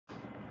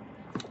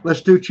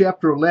Let's do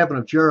chapter 11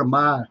 of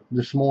Jeremiah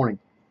this morning.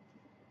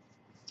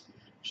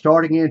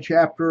 Starting in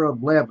chapter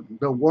 11,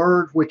 the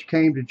word which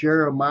came to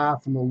Jeremiah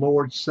from the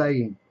Lord,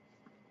 saying,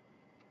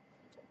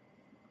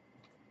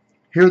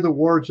 Hear the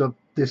words of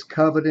this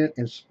covenant,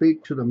 and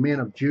speak to the men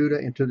of Judah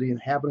and to the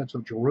inhabitants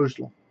of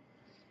Jerusalem,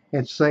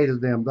 and say to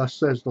them, Thus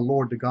says the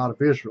Lord, the God of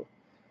Israel,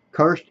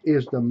 Cursed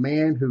is the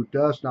man who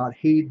does not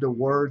heed the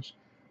words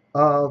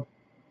of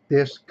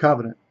this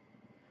covenant.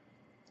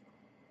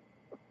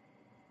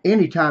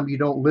 Anytime you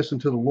don't listen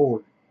to the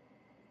Lord,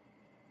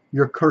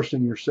 you're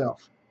cursing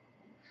yourself.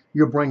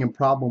 You're bringing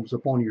problems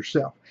upon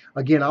yourself.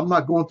 Again, I'm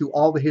not going through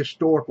all the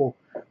historical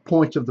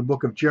points of the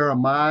book of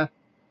Jeremiah.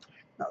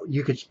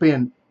 You could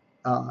spend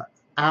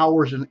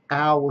hours and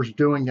hours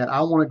doing that. I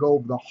want to go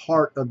over the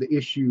heart of the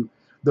issue,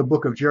 the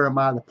book of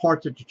Jeremiah, the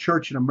part that the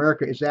church in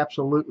America is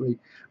absolutely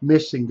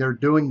missing. They're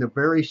doing the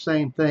very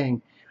same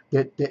thing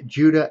that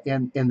Judah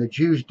and the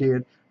Jews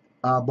did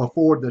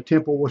before the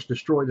temple was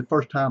destroyed the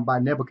first time by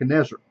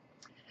Nebuchadnezzar.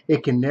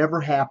 It can never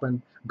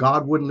happen.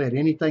 God wouldn't let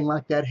anything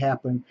like that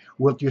happen.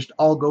 We'll just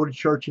all go to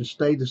church and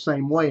stay the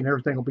same way, and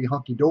everything will be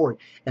hunky-dory.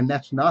 And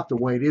that's not the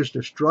way it is.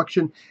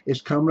 Destruction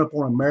is coming up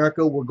on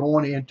America. We're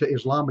going into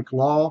Islamic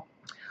law,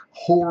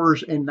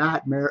 horrors and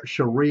nightmare,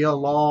 Sharia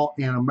law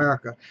in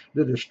America.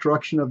 The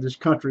destruction of this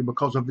country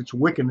because of its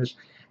wickedness,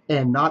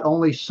 and not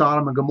only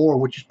Sodom and Gomorrah,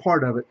 which is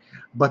part of it,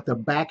 but the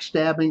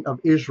backstabbing of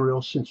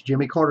Israel since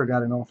Jimmy Carter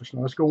got in office.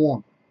 Now let's go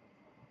on.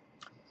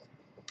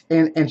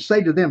 And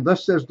say to them,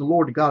 Thus says the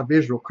Lord, the God of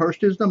Israel,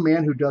 Cursed is the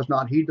man who does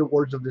not heed the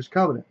words of this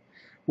covenant,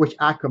 which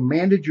I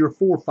commanded your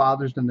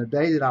forefathers in the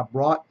day that I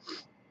brought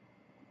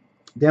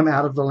them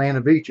out of the land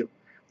of Egypt,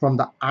 from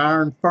the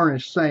iron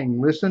furnace,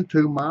 saying, Listen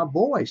to my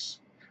voice.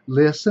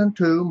 Listen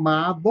to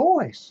my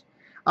voice.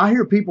 I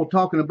hear people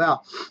talking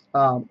about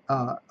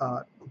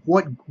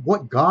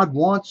what God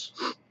wants,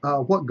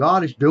 what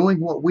God is doing,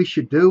 what we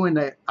should do,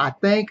 and I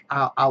think,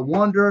 I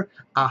wonder,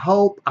 I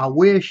hope, I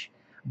wish,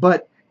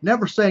 but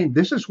never saying,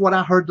 this is what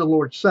I heard the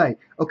Lord say.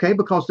 Okay,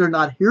 because they're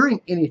not hearing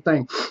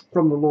anything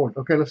from the Lord.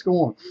 Okay, let's go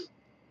on.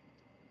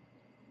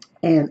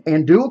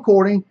 And do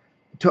according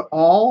to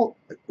all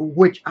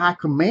which I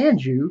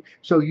command you,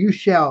 so you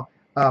shall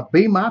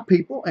be my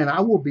people, and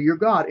I will be your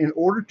God, in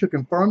order to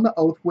confirm the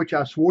oath which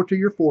I swore to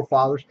your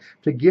forefathers,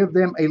 to give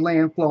them a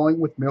land flowing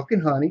with milk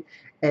and honey,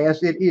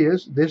 as it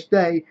is this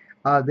day.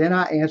 Then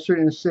I answered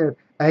and said,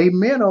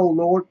 Amen, O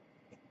Lord.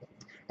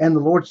 And the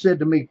Lord said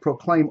to me,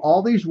 Proclaim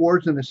all these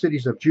words in the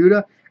cities of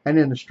Judah and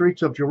in the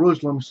streets of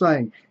Jerusalem,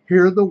 saying,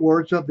 Hear the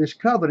words of this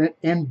covenant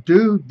and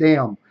do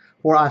them.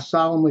 For I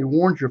solemnly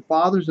warned your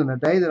fathers in the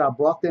day that I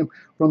brought them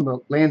from the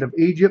land of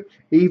Egypt,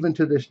 even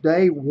to this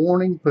day,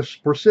 warning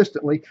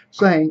persistently,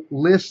 saying,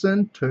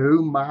 Listen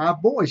to my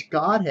voice.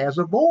 God has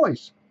a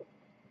voice.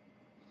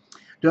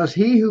 Does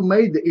he who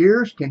made the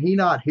ears, can he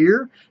not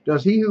hear?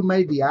 Does he who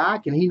made the eye,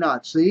 can he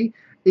not see?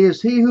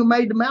 Is he who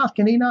made the mouth,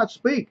 can he not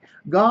speak?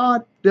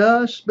 God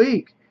does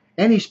speak,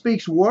 and he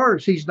speaks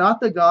words. He's not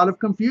the God of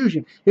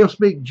confusion. He'll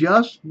speak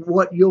just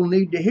what you'll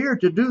need to hear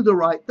to do the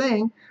right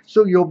thing,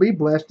 so you'll be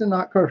blessed and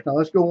not cursed. Now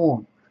let's go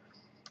on.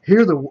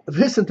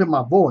 Listen to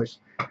my voice.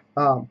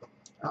 I'll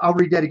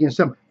read that again.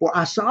 For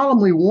I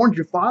solemnly warned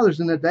your fathers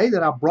in the day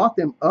that I brought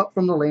them up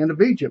from the land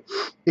of Egypt,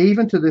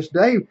 even to this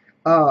day,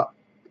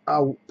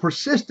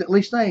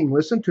 persistently saying,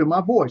 Listen to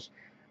my voice.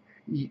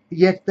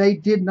 Yet they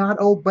did not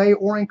obey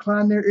or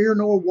incline their ear,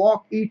 nor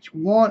walk each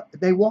one.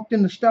 They walked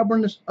in the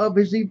stubbornness of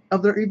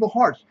their evil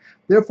hearts.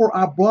 Therefore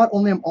I brought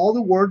on them all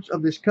the words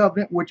of this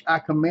covenant which I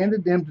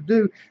commanded them to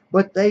do,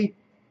 but they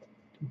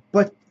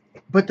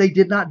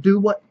did not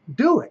do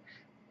it.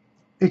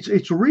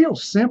 It's real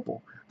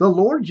simple. The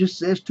Lord just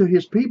says to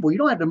his people, you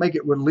don't have to make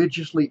it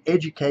religiously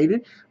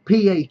educated,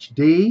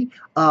 PhD,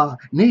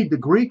 need the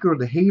Greek or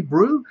the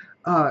Hebrew.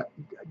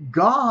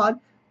 God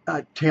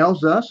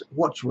tells us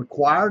what's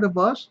required of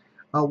us,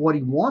 what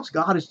he wants.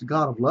 God is the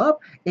God of love,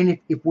 and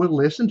if we'll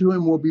listen to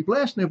him, we'll be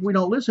blessed, and if we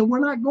don't listen, we're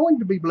not going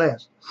to be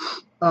blessed.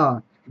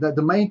 The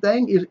main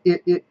thing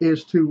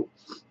is to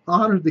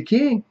honor the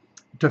king,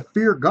 to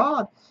fear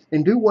God,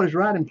 and do what is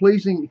right and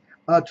pleasing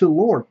to the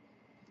Lord.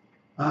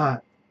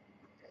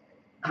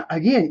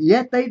 Again,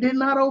 yet they did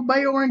not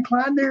obey or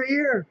incline their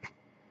ear.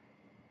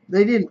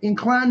 They didn't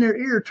incline their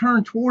ear,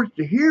 turn towards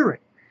to hear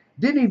it.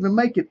 Didn't even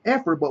make an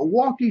effort, but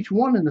walked each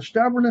one in the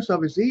stubbornness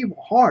of his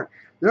evil heart.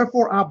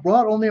 Therefore I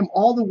brought on them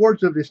all the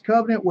words of this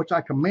covenant which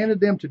I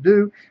commanded them to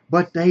do,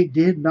 but they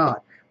did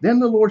not. Then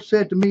the Lord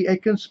said to me, A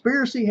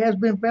conspiracy has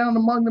been found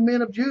among the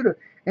men of Judah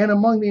and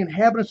among the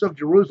inhabitants of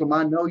Jerusalem.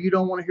 I know you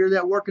don't want to hear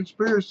that word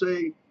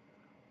conspiracy.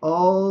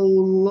 Oh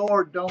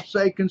Lord, don't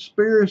say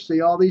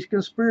conspiracy, all these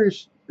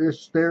conspiracies,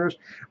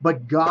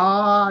 but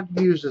God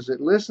uses it.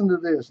 Listen to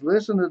this,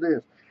 listen to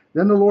this.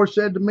 Then the Lord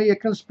said to me, A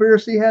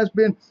conspiracy has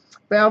been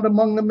found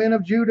among the men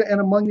of Judah and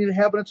among the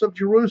inhabitants of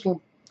Jerusalem.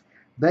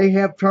 They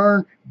have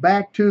turned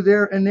back to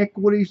their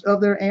iniquities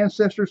of their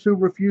ancestors who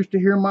refused to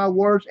hear my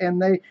words,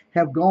 and they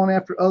have gone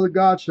after other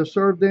gods to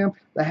serve them.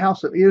 The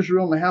house of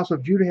Israel and the house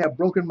of Judah have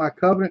broken my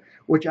covenant,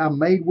 which I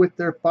made with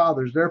their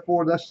fathers.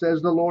 Therefore, thus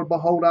says the Lord,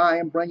 behold, I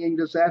am bringing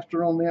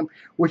disaster on them,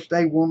 which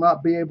they will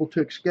not be able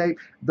to escape.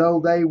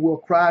 Though they will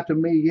cry to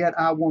me, yet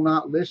I will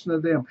not listen to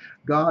them.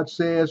 God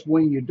says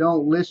when you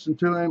don't listen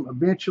to him,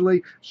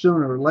 eventually,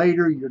 sooner or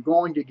later, you're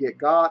going to get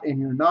God, and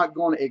you're not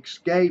going to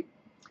escape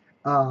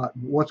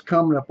what's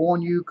coming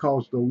upon you,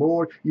 because the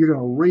Lord, you're going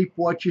to reap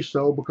what you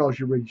sow, because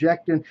you're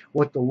rejecting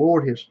what the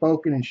Lord has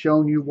spoken and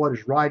shown you what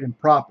is right and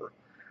proper.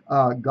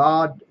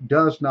 God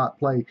does not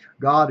play.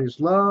 God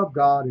is love.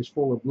 God is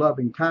full of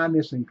loving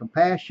kindness and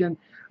compassion,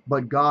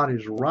 but God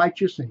is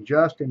righteous and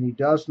just, and he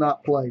does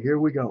not play. Here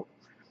we go.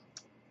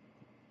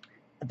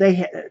 They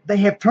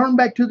have turned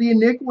back to the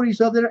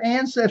iniquities of their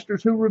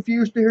ancestors who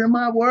refused to hear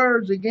my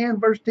words. Again,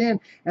 verse 10,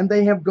 and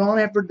they have gone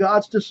after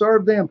gods to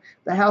serve them.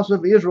 The house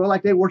of Israel,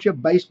 like they worship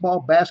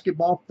baseball,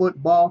 basketball,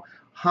 football,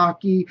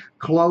 hockey,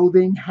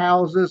 clothing,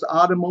 houses,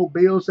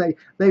 automobiles.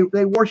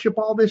 They worship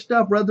all this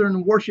stuff rather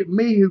than worship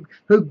me,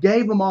 who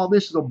gave them all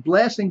this as a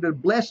blessing to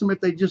bless them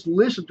if they just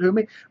listen to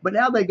me. But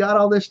now they got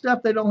all this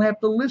stuff. They don't have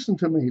to listen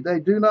to me. They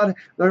do not.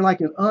 They're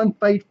like an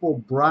unfaithful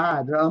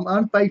bride. They're an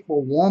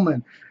unfaithful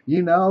woman.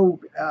 You know,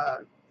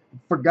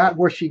 forgot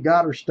where she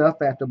got her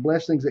stuff at, the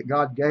blessings that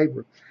God gave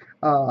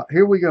her.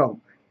 Here we go.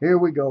 Here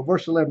we go.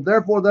 Verse 11.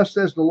 Therefore, thus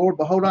says the Lord,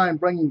 behold, I am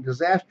bringing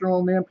disaster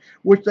on them,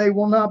 which they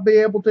will not be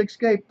able to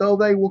escape. Though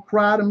they will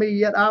cry to me,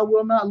 yet I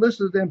will not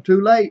listen to them.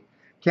 Too late.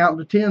 Count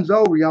the tens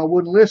over. Y'all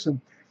wouldn't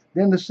listen.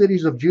 Then the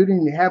cities of Judah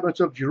and the inhabitants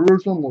of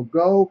Jerusalem will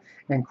go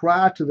and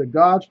cry to the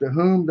gods to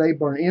whom they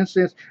burn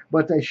incense,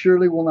 but they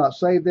surely will not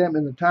save them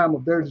in the time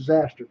of their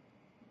disaster.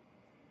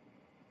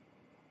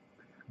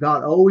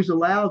 God always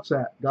allows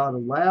that. God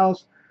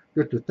allows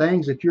that the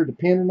things that you're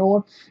dependent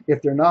on,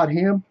 if they're not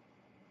him,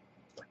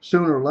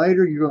 sooner or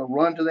later you're going to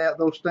run to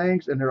those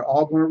things, and they're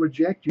all going to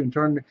reject you and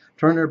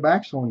turn their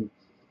backs on you.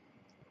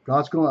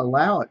 God's going to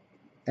allow it,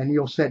 and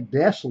you'll sit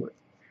desolate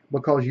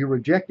because you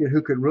rejected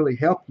who could really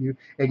help you,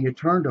 and you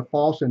turn to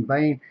false and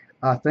vain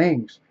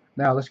things.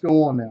 Now let's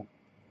go on now.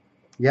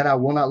 Yet I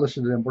will not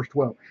listen to them. Verse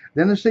 12.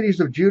 Then the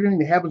cities of Judah and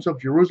the inhabitants of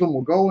Jerusalem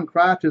will go and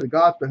cry to the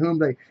gods to whom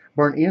they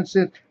burn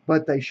incense,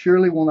 but they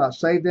surely will not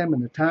save them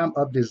in the time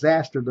of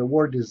disaster. The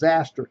word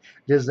disaster,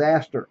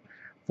 disaster.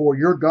 For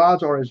your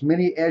gods are as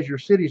many as your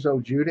cities,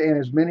 O Judah, and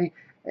as many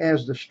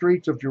as the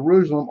streets of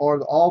Jerusalem are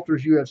the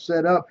altars you have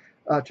set up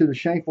to the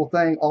shameful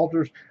thing,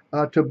 altars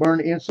to burn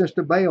incense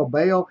to Baal.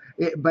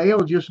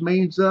 Baal just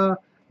means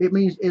it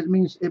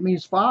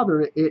means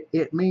father.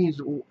 It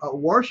means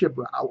worship,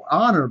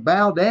 honor,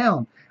 bow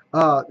down.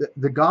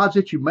 The gods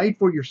that you made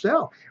for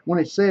yourself. When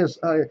it says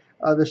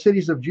the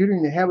cities of Judah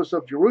and the inhabitants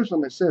of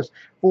Jerusalem, it says,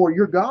 for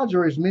your gods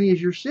are as many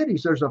as your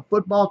cities. There's a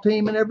football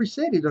team in every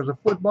city. There's a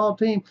football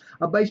team,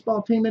 a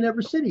baseball team in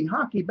every city,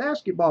 hockey,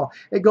 basketball.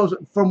 It goes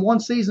from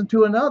one season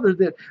to another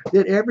that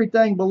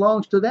everything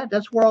belongs to that.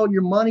 That's where all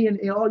your money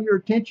and all your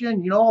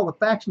attention, you know, all the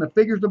facts and the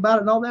figures about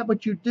it and all that,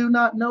 but you do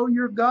not know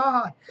your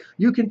God.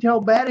 You can tell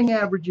batting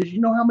averages.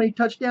 You know how many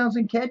touchdowns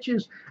and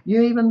catches.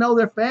 You even know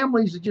their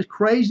families. It's just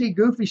crazy,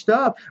 goofy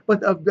stuff.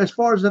 But as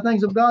far as the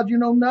things of God, you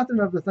know nothing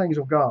of the things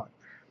of God.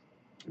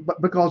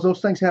 But because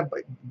those things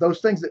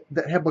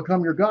that have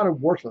become your God are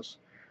worthless.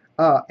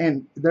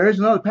 And there is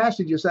another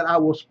passage that said, I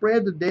will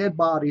spread the dead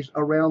bodies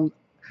around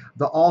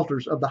the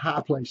altars of the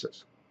high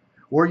places.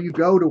 Where you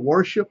go to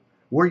worship,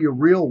 where your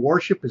real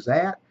worship is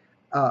at,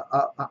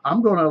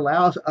 I'm going to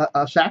allow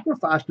a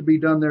sacrifice to be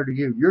done there to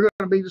you. You're going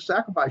to be the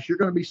sacrifice. You're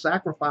going to be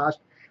sacrificed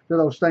to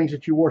those things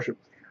that you worship.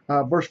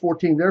 Verse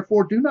 14,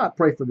 therefore do not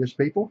pray for this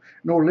people,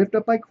 nor lift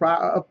up a cry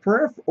of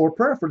prayer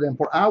for them,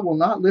 for I will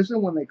not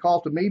listen when they call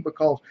to me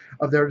because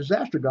of their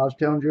disaster. God's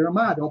telling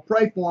Jeremiah, don't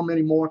pray for them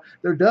anymore.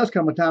 There does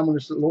come a time when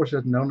the Lord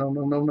says, no, no,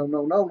 no, no, no,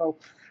 no, no, no.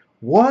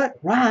 What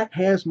right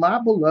has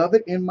my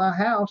beloved in my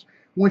house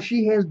when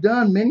she has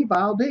done many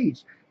vile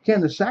deeds?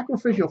 Can the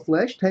sacrificial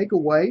flesh take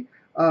away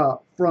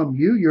from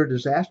you your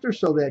disaster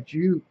so that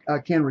you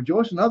can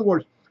rejoice? In other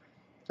words,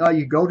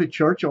 you go to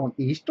church on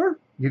Easter,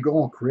 you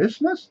go on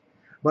Christmas,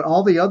 but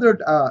all the other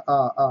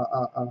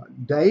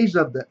days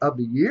of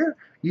the year,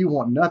 you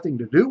want nothing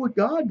to do with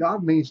God.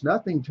 God means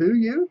nothing to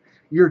you.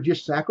 You're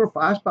just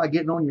sacrificed by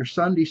getting on your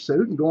Sunday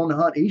suit and going to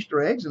hunt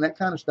Easter eggs and that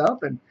kind of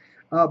stuff. And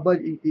but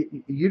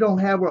you don't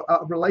have a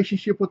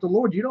relationship with the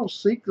Lord. You don't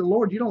seek the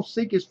Lord. You don't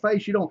seek his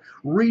face. You don't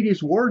read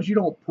his words. You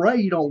don't pray.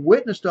 You don't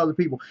witness to other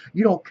people.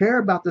 You don't care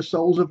about the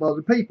souls of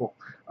other people.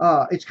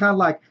 It's kind of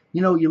like,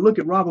 you know, you look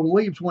at Robin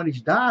Williams when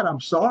he's died. I'm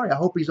sorry. I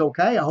hope he's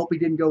okay. I hope he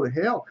didn't go to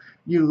hell.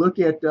 You look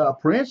at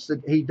Prince,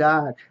 that he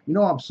died. You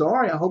know, I'm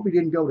sorry. I hope he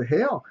didn't go to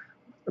hell.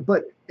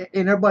 But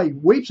and everybody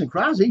weeps and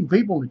cries. Even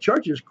people in the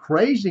church is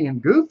crazy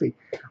and goofy.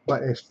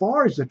 But as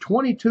far as the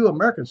 22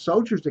 American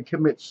soldiers that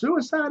commit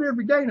suicide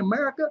every day in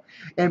America,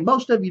 and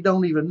most of you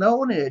don't even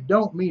know it, and it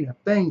don't mean a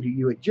thing to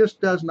you. It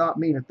just does not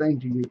mean a thing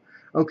to you.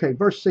 Okay,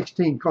 verse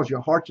 16, because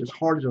your heart's as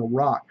hard as a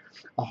rock,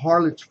 a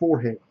harlot's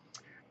forehead.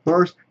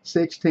 Verse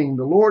 16,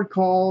 the Lord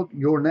called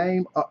your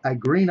name a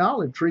green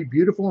olive tree,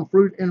 beautiful in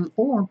fruit and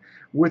form,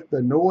 with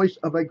the noise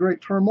of a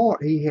great turmoil.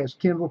 He has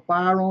kindled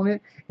fire on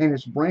it, and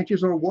its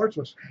branches are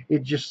worthless.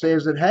 It just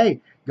says that,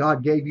 hey,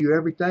 God gave you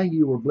everything.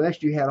 You were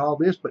blessed. You had all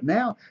this. But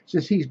now,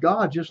 since he's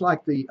God, just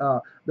like the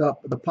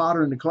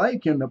potter and the clay,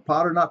 can the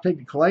potter not take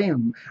the clay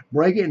and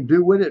break it and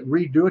do with it,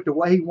 redo it the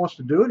way he wants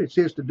to do it? It's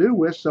his to do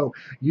with. So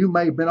you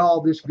may have been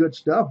all this good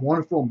stuff,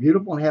 wonderful and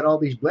beautiful, and had all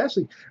these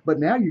blessings, but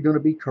now you're going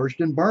to be cursed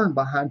and burned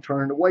behind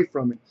turning away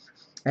from it.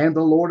 And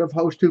the Lord of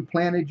hosts, who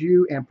planted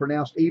you and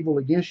pronounced evil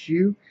against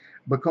you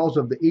because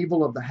of the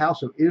evil of the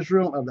house of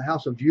Israel and of the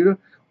house of Judah,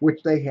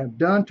 which they have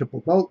done to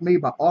provoke me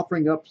by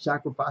offering up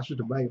sacrifices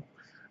to Baal.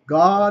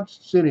 God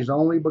sent his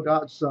only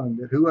begotten Son,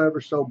 that whoever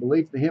so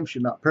believeth in him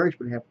should not perish,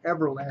 but have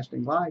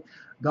everlasting life.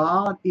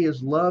 God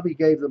is love. He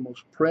gave the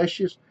most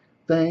precious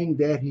thing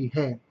that he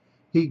had.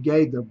 He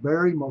gave the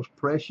very most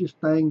precious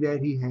thing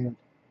that he had.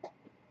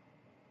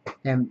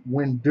 And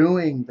when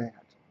doing that,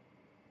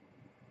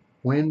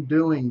 we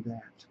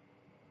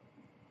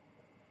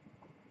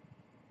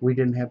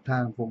didn't have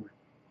time for it.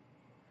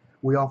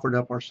 We offered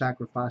up our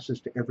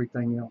sacrifices to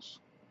everything else.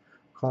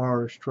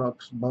 Cars,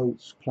 trucks,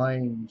 boats,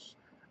 planes,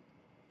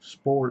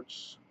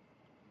 sports,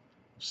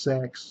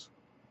 sex.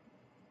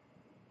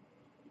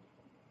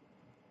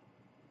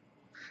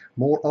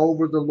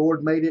 Moreover, the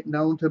Lord made it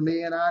known to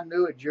me, and I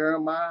knew it,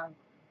 Jeremiah,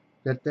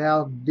 that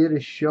thou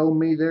didst show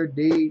me their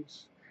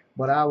deeds.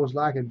 But I was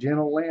like a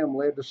gentle lamb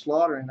led to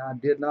slaughter, and I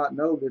did not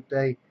know that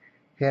they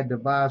had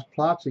devised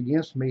plots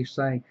against me,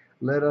 saying,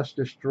 let us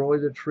destroy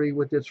the tree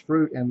with its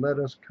fruit, and let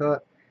us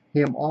cut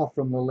him off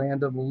from the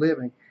land of the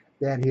living,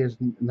 that his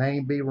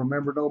name be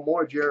remembered no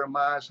more.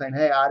 Jeremiah saying,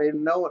 hey, I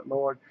didn't know it,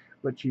 Lord,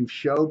 but you've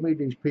showed me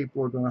these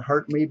people are going to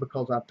hurt me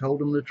because I told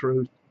them the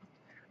truth,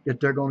 that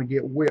they're going to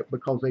get whipped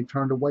because they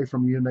turned away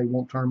from you and they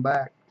won't turn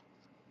back.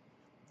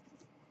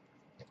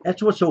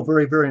 That's what's so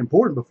very, very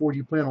important. Before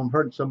you plan on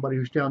hurting somebody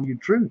who's telling you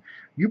the truth,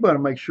 you better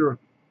make sure,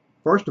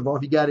 first of all,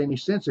 if you got any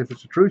sense, if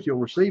it's the truth, you'll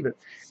receive it.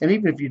 And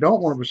even if you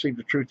don't want to receive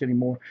the truth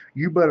anymore,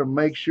 you better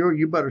make sure,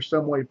 you better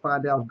some way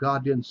find out if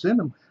God didn't send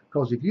them.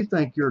 Because if you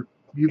think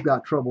you've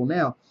got trouble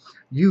now,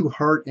 you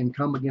hurt and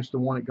come against the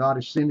one that God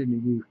is sending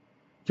to you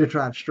to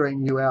try to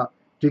straighten you out,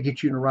 to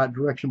get you in the right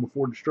direction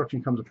before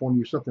destruction comes upon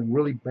you. Something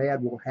really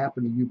bad will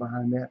happen to you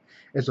behind that.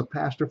 As a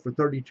pastor for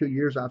 32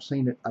 years, I've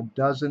seen it a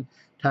dozen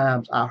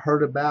times. I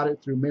heard about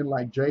it through men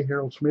like J.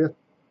 Harold Smith,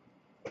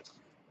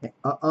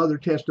 other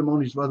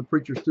testimonies of other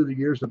preachers through the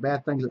years, the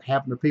bad things that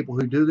happen to people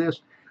who do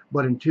this.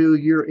 But until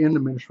you're in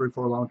the ministry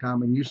for a long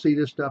time and you see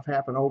this stuff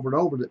happen over and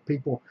over, that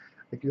people,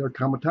 there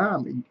come a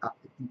time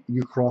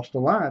you cross the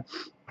line.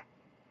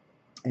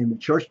 And the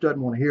church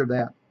doesn't want to hear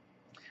that.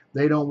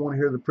 They don't want to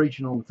hear the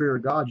preaching on the fear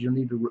of God. You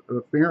need to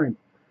fear him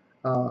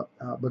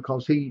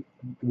because he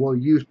will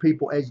use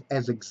people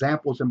as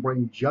examples and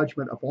bring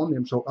judgment upon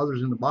them, so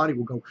others in the body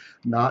will go,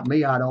 not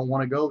me, I don't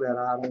want to go that.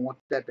 I don't want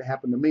that to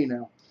happen to me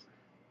now.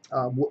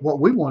 What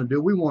we want to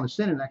do, we want to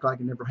sin and act like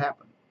it never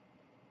happened.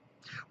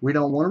 We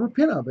don't want to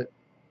repent of it.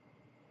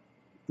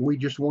 We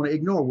just want to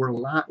ignore. We're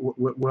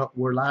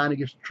lying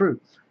against the truth.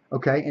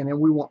 Okay, and then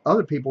we want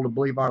other people to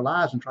believe our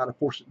lies and try to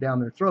force it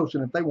down their throats.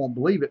 And if they won't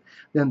believe it,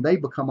 then they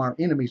become our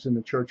enemies in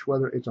the church,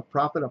 whether it's a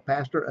prophet, a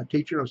pastor, a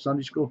teacher, a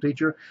Sunday school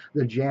teacher,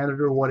 the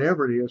janitor,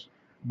 whatever it is.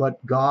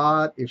 But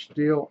God is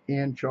still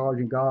in charge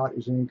and God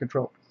is in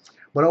control.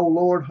 But, O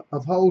Lord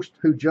of hosts,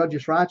 who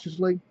judges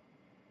righteously,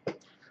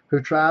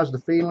 who tries the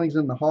feelings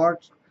and the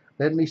hearts,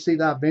 let me see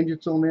thy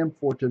vengeance on them,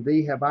 for to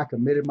thee have I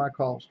committed my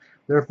cause.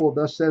 Therefore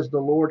thus says the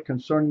Lord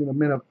concerning the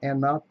men of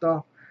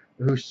Anathoth,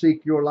 who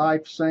seek your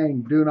life,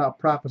 saying, do not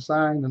prophesy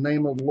in the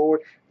name of the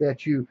Lord,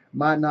 that you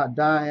might not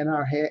die at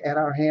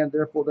our hand.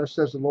 Therefore thus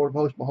says the Lord of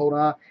hosts, behold,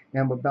 I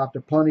am about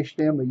to punish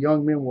them. The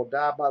young men will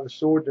die by the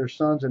sword, their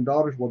sons and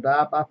daughters will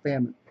die by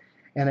famine,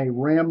 and a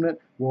remnant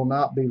will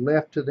not be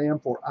left to them,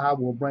 for I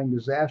will bring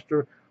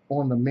disaster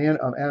on the men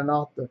of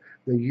Anathoth,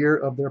 the year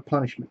of their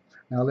punishment.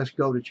 Now let's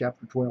go to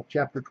chapter 12.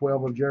 Chapter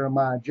 12 of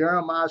Jeremiah.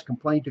 Jeremiah's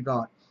complaint to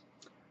God.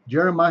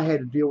 Jeremiah had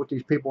to deal with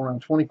these people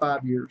around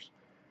 25 years,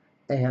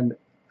 and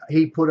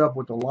he put up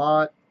with a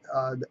lot.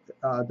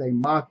 They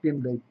mocked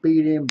him, they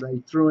beat him, they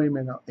threw him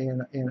in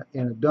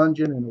a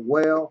dungeon, in a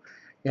well,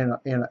 in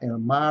a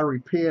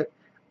miry pit.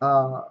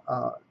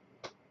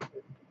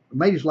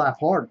 Made his life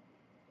hard,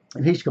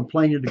 and he's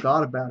complaining to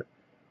God about it.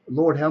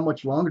 Lord, how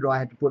much longer do I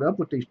have to put up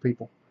with these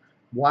people?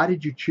 Why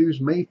did you choose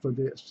me for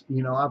this?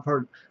 You know, I've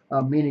heard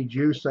many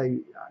Jews say,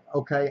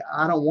 okay,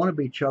 I don't want to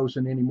be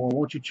chosen anymore.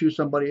 Won't you choose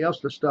somebody else?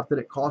 The stuff that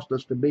it cost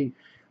us to be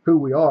who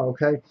we are,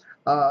 okay?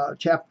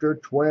 Chapter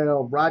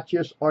 12,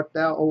 righteous art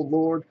thou, O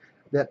Lord,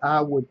 that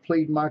I would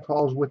plead my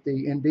cause with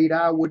thee. Indeed,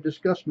 I would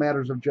discuss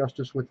matters of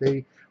justice with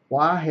thee.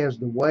 Why has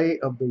the way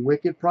of the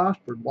wicked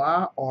prospered?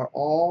 Why are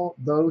all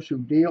those who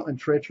deal in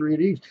treachery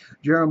at ease?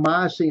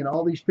 Jeremiah seeing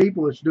all these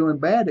people that's doing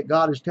bad, that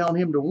God is telling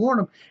him to warn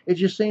them. It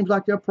just seems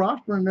like they're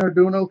prospering, they're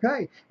doing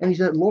okay. And he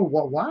said, Lord,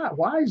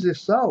 why is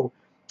this so?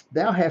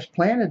 Thou hast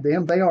planted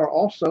them, they are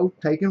also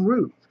taken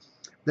root.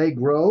 They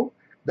grow,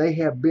 they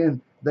have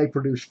been They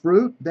produce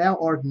fruit. Thou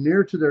art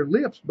near to their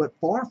lips, but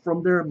far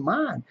from their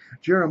mind.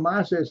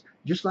 Jeremiah says,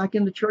 just like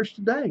in the church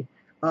today,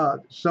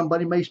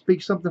 somebody may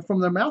speak something from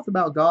their mouth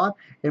about God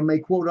and may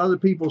quote other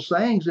people's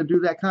sayings and do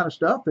that kind of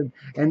stuff and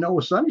know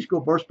a Sunday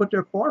school verse, but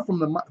they're far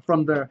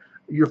from their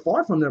you're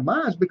far from their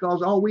minds,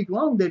 because all week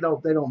long they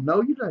don't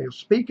know you. They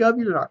speak of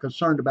you. They're not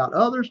concerned about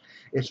others.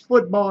 It's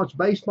football, it's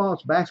baseball,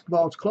 it's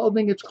basketball, it's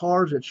clothing, it's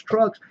cars, it's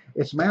trucks,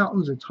 it's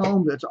mountains, it's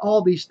homes, it's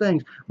all these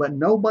things. But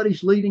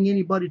nobody's leading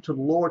anybody to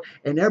the Lord,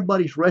 and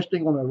everybody's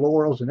resting on their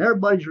laurels, and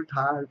everybody's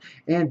retired,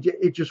 and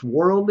it's just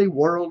worldly,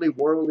 worldly,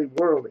 worldly,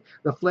 worldly.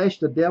 The flesh,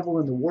 the devil,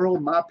 and the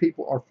world, my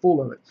people are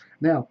full of it.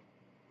 Now,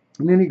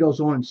 and then he goes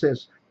on and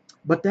says,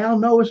 but thou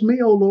knowest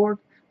me, O Lord.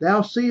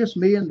 Thou seest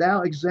me, and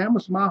thou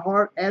examinest my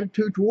heart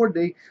attitude toward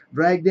thee.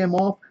 Drag them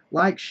off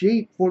like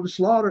sheep for the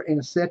slaughter,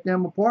 and set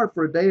them apart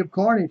for a day of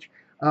carnage.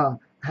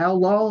 How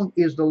long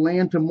is the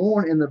land to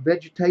mourn, and the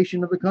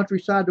vegetation of the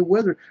countryside to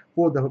wither?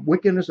 For the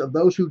wickedness of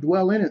those who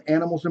dwell in it,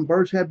 animals and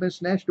birds have been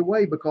snatched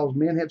away, because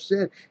men have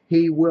said,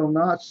 he will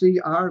not see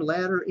our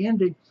latter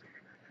ending.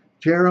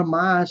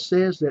 Jeremiah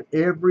says that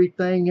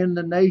everything in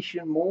the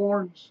nation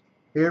mourns.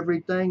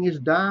 Everything is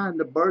dying.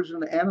 The birds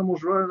and the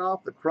animals running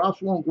off. The crops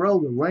won't grow.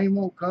 The rain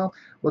won't come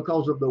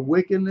because of the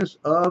wickedness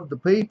of the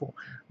people.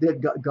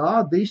 That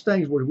God, these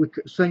things, where we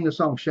sing the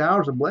song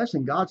showers of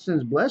blessing, God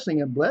sends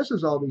blessing and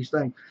blesses all these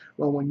things.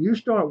 But when you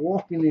start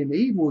walking in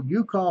evil,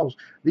 you cause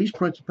these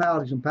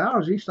principalities and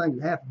powers, these things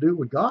that have to do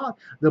with God,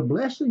 the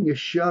blessing is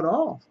shut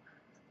off.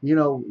 You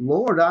know,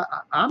 Lord,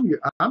 I'm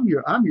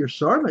your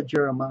servant,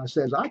 Jeremiah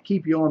says. I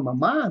keep you on my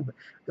mind, but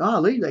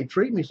golly, they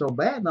treat me so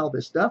bad, and all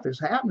this stuff is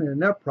happening, and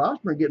they're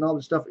prospering, getting all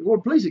this stuff.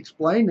 Lord, please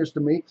explain this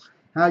to me,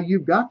 how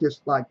you've got this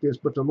like this.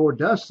 But the Lord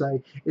does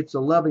say it's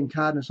the loving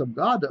kindness of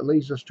God that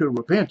leads us to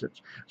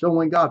repentance. So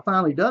when God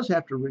finally does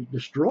have to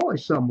destroy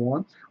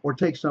someone or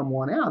take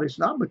someone out, it's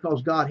not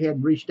because God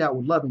hadn't reached out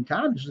with loving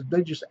kindness.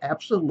 They just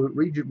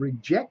absolutely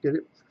rejected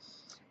it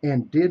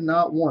and did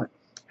not want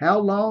it. How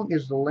long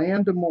is the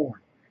land to mourn?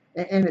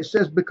 And it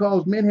says,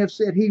 because men have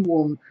said he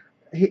will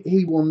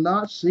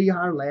not see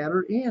our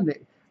latter end.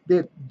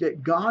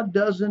 That God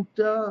doesn't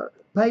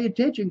pay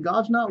attention.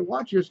 God's not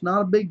watching. It's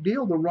not a big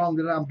deal, the wrong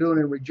that I'm doing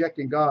in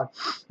rejecting God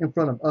in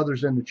front of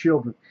others and the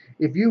children.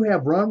 If you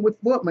have run with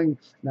footmen,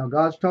 now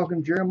God's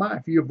talking to Jeremiah,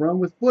 if you have run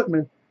with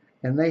footmen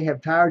and they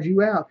have tired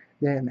you out,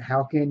 then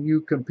how can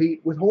you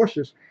compete with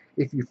horses?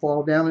 If you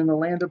fall down in the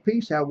land of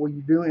peace, how will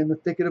you do in the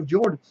thicket of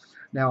Jordan?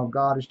 Now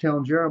God is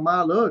telling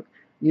Jeremiah, look,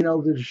 you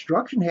know, the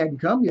destruction hadn't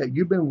come yet.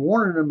 You've been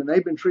warning them, and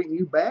they've been treating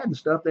you bad and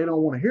stuff. They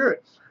don't want to hear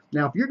it.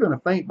 Now, if you're going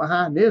to faint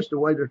behind this, the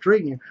way they're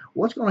treating you,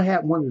 what's going to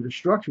happen when the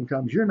destruction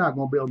comes? You're not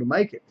going to be able to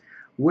make it.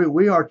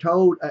 We are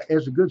told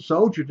as a good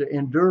soldier to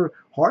endure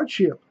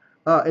hardship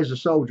as a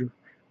soldier.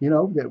 You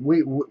know, that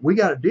we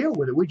got to deal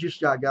with it. We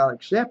just got to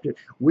accept it.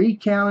 We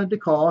counted the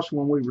cost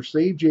when we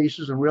received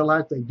Jesus and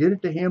realized they did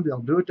it to him, they'll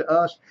do it to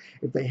us.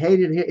 If they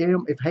hated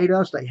him, if hate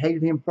us, they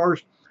hated him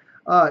first.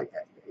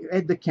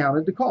 They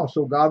counted the cost.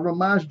 So God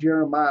reminds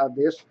Jeremiah of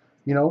this,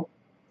 you know.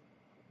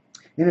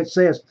 And it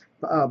says,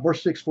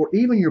 verse 6, for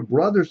even your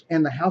brothers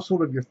and the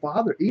household of your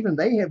father, even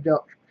they have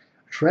dealt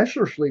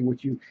treacherously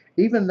with you.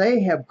 Even they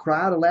have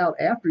cried aloud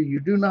after you.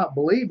 Do not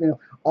believe them,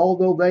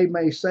 although they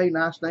may say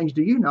nice things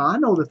to you. Now, I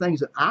know the things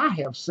that I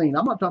have seen.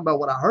 I'm not talking about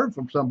what I heard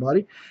from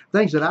somebody.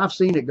 Things that I've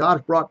seen that God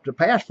has brought to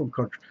pass,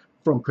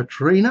 from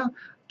Katrina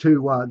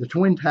to the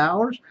Twin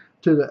Towers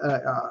to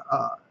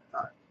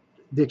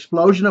the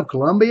explosion of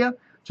Columbia,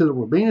 to the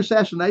Rabin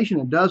assassination,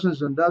 and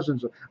dozens of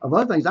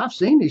other things. I've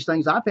seen these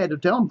things. I've had to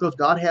tell them because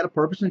God had a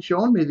purpose in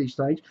showing me these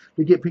things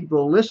to get people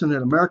to listen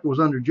that America was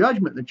under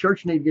judgment and the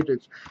church needed to get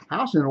its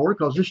house in order,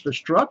 because this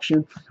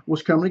destruction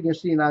was coming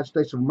against the United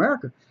States of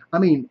America. I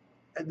mean,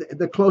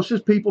 the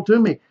closest people to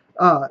me,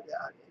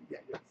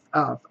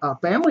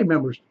 family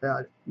members,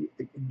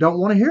 don't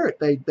want to hear it.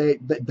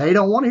 They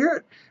don't want to hear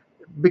it,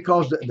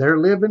 because they're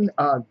living,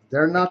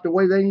 they're not the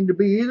way they need to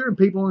be either. And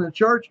people in the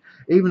church,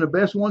 even the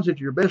best ones that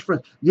are your best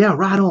friends, yeah,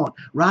 right on.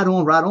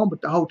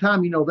 But the whole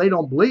time, you know, they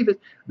don't believe it.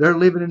 They're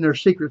living in their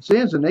secret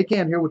sins, and they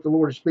can't hear what the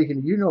Lord is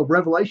speaking to you. Know,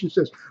 Revelation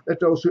says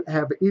that those who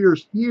have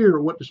ears hear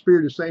what the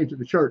Spirit is saying to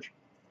the church.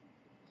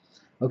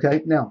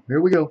 Okay, now, here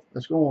we go.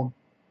 Let's go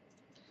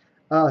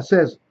on. It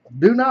says,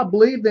 do not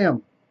believe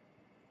them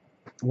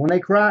when they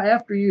cry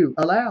after you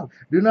aloud.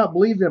 Do not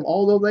believe them,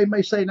 although they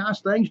may say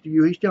nice things to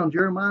you. He's telling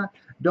Jeremiah,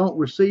 don't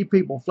receive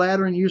people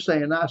flattering you,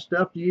 saying nice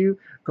stuff to you,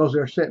 because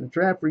they're setting a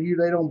trap for you.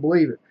 They don't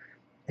believe it.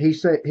 He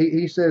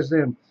says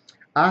then,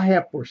 I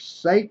have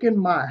forsaken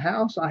my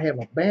house. I have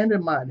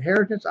abandoned my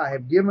inheritance. I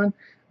have given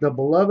the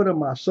beloved of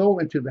my soul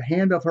into the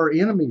hand of her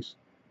enemies.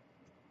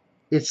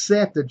 It's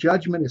set. The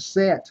judgment is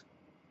set.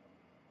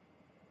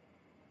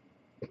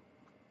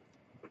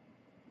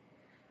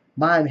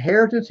 My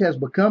inheritance has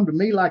become to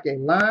me like a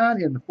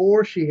lion in the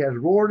forest. She has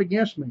roared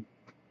against me.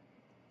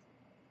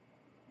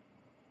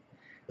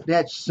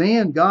 That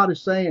sin, God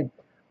is saying,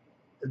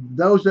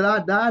 those that I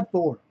died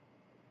for,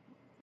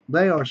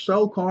 they are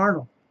so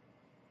carnal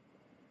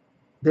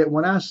that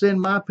when I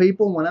send my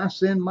people, when I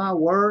send my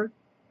word,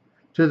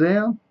 to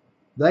them,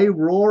 they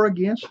roar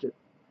against it.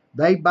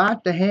 They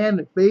bite the hand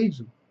that feeds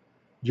them.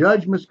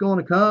 Judgment's going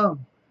to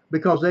come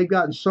because they've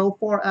gotten so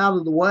far out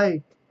of the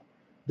way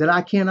that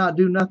I cannot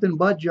do nothing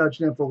but judge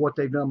them for what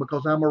they've done,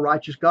 because I'm a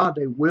righteous God.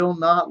 They will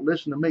not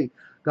listen to me.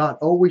 God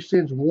always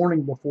sends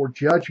warning before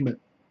judgment.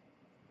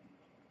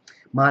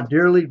 My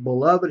dearly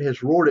beloved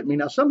has roared at me.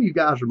 Now, some of you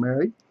guys are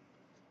married,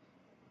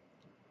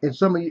 and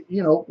some of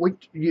you,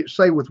 you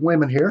say with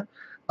women here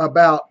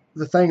about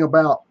the thing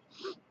about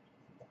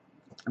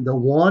the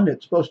one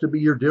that's supposed to be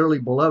your dearly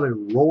beloved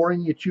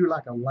roaring at you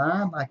like a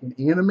lion, like an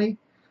enemy.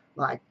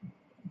 Like,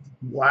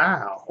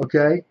 wow,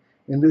 okay?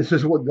 And this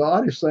is what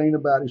God is saying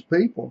about his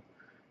people.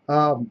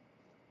 My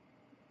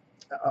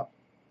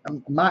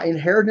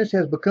inheritance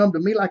has become to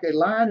me like a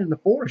lion in the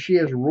forest. She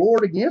has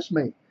roared against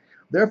me.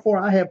 Therefore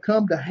I have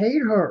come to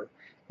hate her.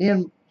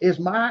 And is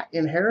my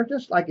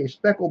inheritance like a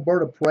speckled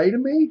bird of prey to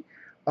me?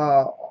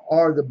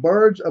 Are the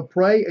birds of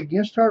prey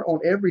against her on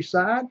every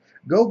side?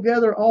 Go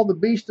gather all the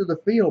beasts of the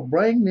field,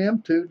 bring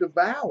them to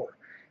devour.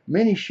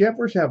 Many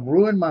shepherds have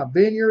ruined my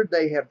vineyard.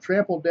 They have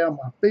trampled down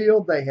my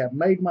field. They have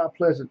made my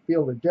pleasant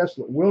field a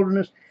desolate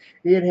wilderness.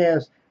 It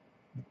has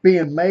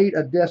been made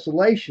a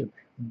desolation.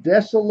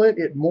 Desolate,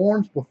 it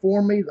mourns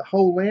before me. The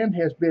whole land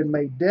has been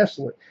made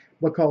desolate,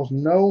 because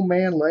no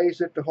man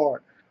lays it to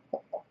heart.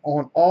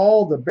 On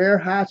all the bare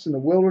heights in the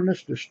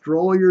wilderness,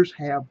 destroyers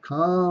have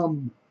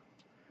come.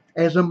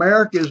 As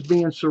America is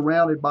being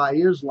surrounded by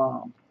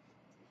Islam,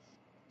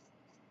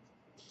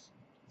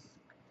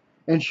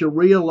 and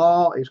Sharia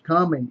law is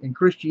coming, and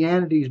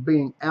Christianity is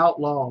being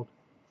outlawed,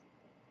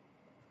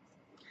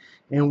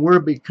 and we're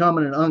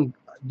becoming an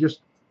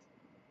just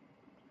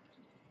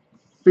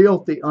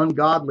filthy,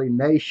 ungodly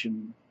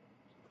nation.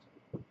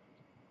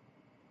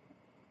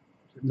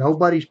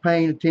 Nobody's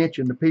paying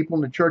attention. The people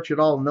in the church at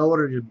all know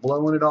it, are just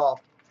blowing it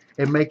off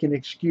and making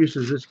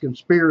excuses. It's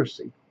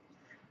conspiracy,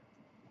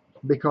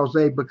 because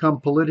they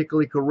become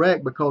politically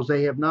correct, because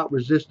they have not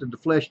resisted the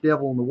flesh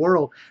devil in the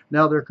world.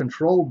 Now they're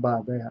controlled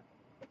by that.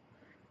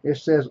 It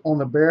says, on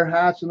the bare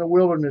heights in the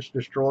wilderness,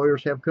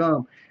 destroyers have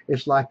come.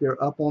 It's like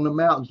they're up on the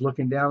mountains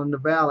looking down in the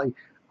valley,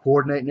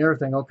 coordinating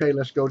everything. Okay,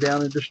 let's go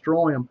down and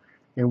destroy them.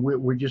 And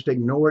we just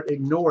ignore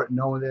it,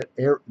 knowing that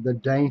the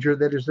danger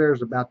that is there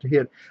is about to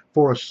hit.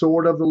 For a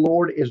sword of the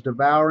Lord is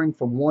devouring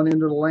from one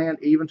end of the land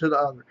even to the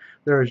other.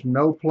 There is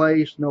no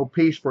place, no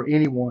peace for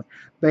anyone.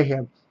 They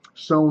have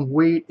sown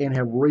wheat and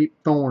have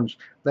reaped thorns.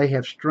 They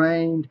have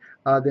strained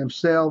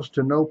themselves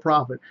to no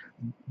profit.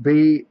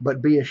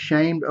 But be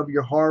ashamed of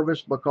your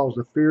harvest, because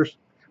of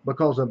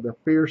the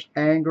fierce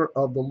anger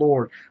of the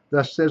Lord.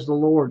 Thus says the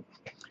Lord,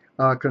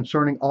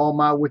 concerning all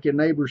my wicked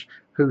neighbors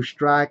who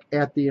strike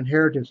at the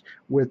inheritance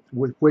with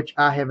which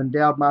I have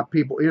endowed my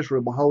people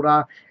Israel. Behold,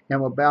 I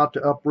am about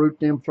to uproot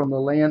them from the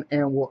land,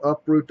 and will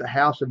uproot the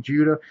house of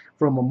Judah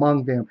from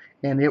among them.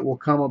 And it will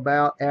come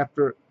about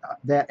after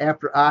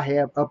I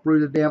have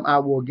uprooted them, I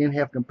will again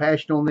have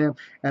compassion on them,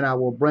 and I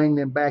will bring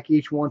them back,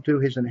 each one to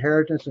his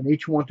inheritance and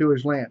each one to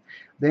his land.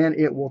 Then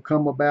it will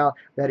come about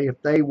that if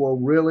they will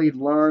really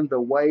learn the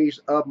ways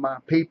of my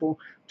people,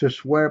 to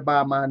swear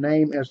by my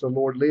name as the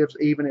Lord lives,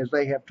 even as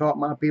they have taught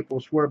my people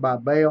to swear by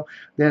Baal,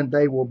 then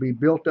they will be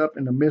built up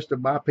in the midst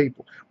of my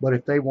people. But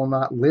if they will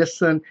not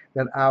listen,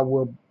 then I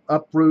will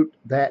uproot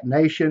that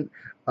nation,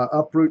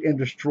 uproot and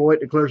destroy it,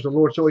 declares the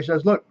Lord. So he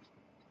says, look,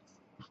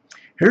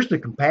 here's the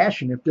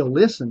compassion. If they'll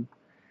listen,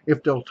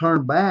 if they'll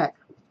turn back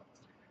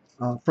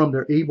from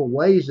their evil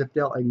ways, if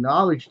they'll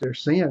acknowledge their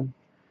sin,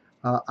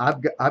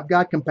 I've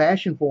got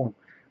compassion for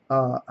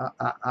them.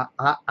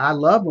 I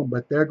love them,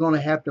 but they're going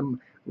to have to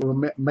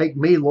make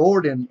me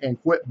Lord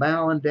and quit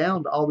bowing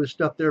down to all this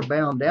stuff they're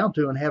bowing down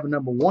to, and having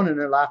number one in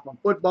their life, from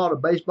football to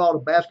baseball to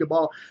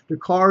basketball to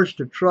cars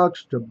to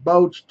trucks to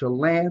boats to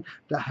land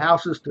to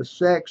houses to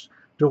sex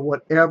to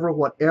whatever,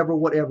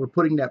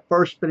 putting that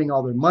first, spending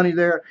all their money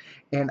there.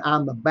 And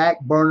I'm the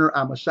back burner.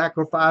 I'm a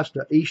sacrifice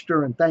to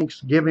Easter and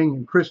Thanksgiving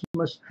and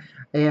Christmas.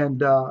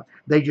 And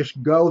they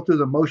just go through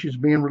the motions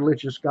being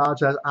religious. God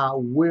says, I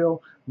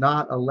will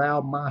not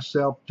allow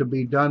myself to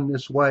be done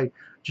this way.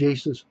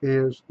 Jesus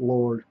is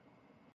Lord.